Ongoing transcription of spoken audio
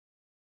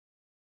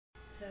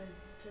to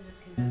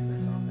just convince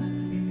myself that I'm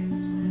gonna be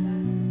famous when I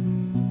die.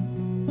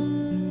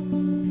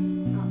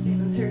 I don't see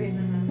another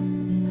reason to,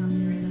 I don't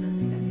see a reason to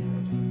think any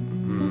other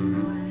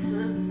way.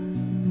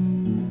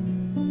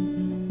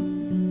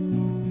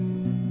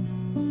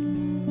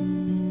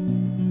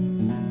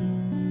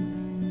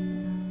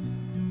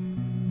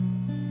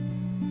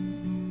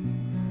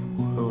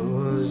 World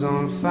was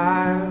on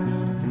fire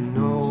and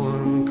no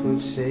one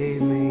could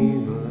save me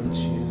but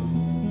you.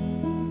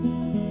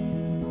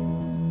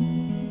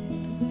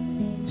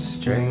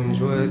 Strange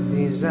what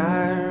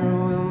desire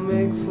will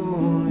make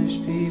foolish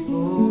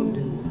people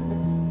do.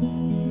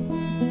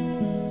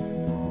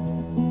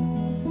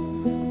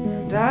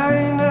 And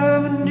I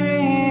never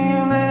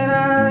dreamed that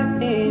I'd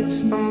meet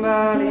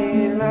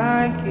somebody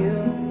like you.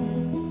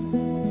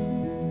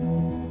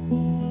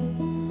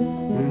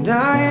 And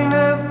I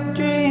never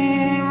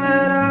dreamed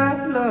that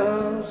I'd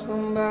love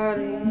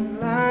somebody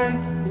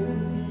like you.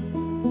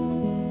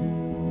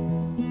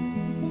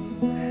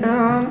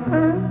 And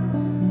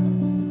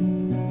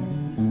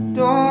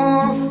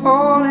don't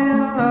fall in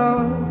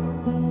love.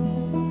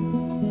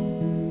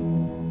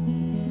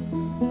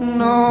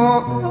 No,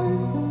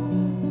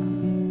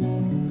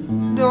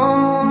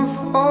 don't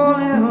fall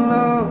in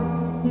love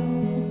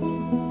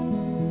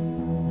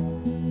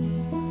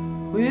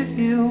with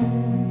you.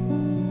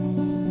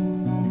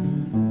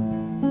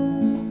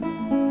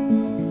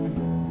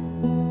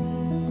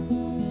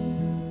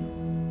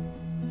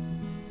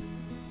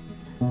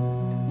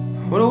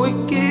 What a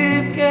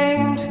wicked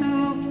game to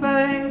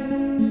play,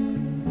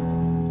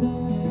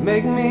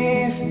 make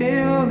me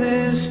feel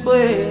this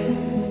way.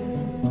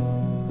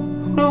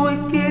 What a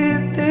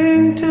wicked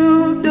thing to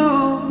do,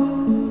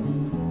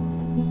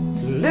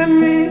 to let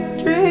me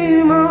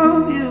dream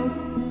of you.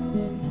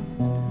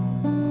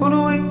 What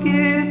a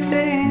wicked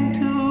thing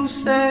to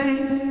say,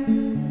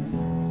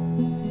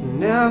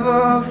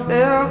 never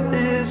felt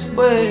this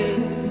way.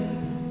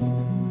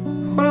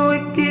 What a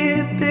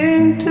wicked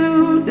thing to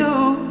do,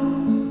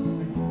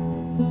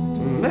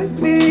 to make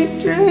me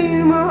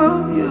dream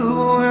of you.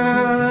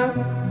 And I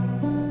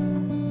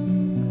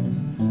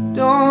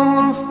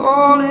don't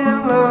fall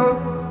in love,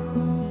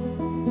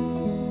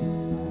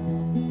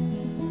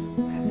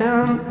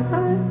 and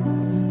I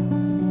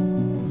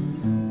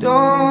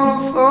don't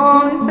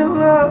fall in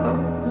love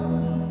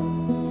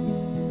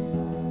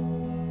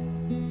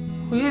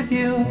with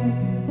you.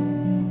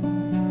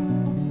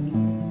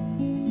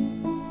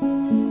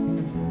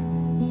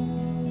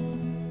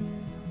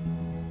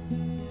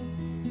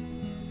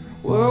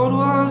 World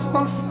was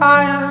on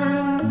fire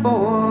and no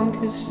one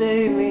could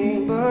save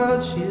me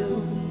but you.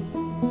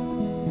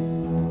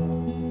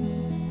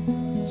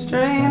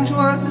 Strange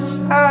what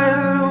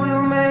desire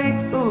will make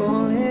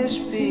foolish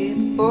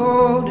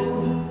people do.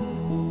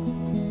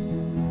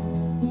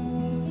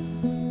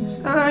 'Cause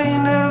I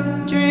never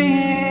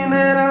dreamed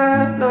that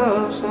I'd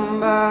love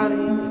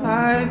somebody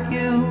like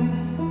you.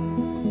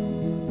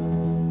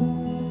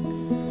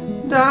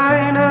 And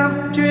I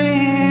never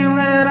dreamed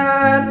that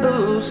I'd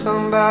lose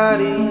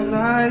somebody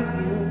like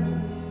you.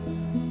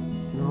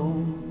 No,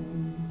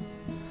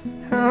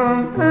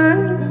 and I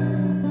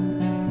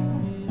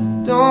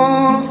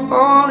don't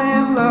fall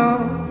in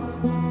love.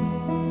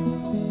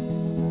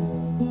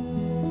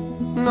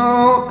 No,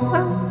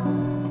 I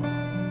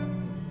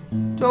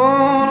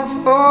don't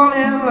fall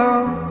in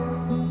love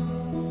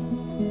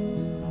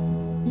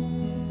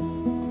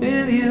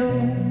with you.